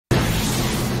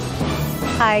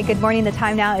Hi, good morning. The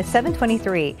time now is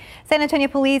 7:23. San Antonio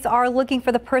police are looking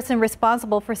for the person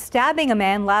responsible for stabbing a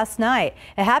man last night.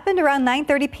 It happened around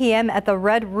 9:30 p.m. at the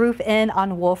Red Roof Inn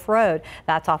on Wolf Road.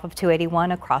 That's off of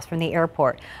 281 across from the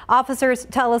airport. Officers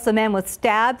tell us the man was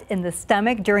stabbed in the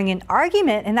stomach during an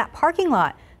argument in that parking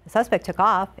lot. The suspect took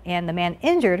off and the man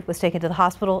injured was taken to the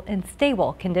hospital in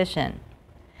stable condition.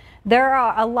 There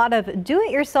are a lot of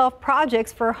do-it-yourself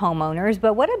projects for homeowners,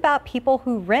 but what about people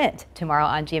who rent? Tomorrow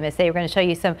on GMSA, we're going to show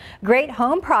you some great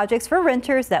home projects for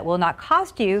renters that will not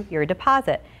cost you your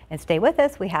deposit. And stay with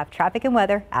us. We have traffic and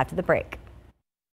weather after the break.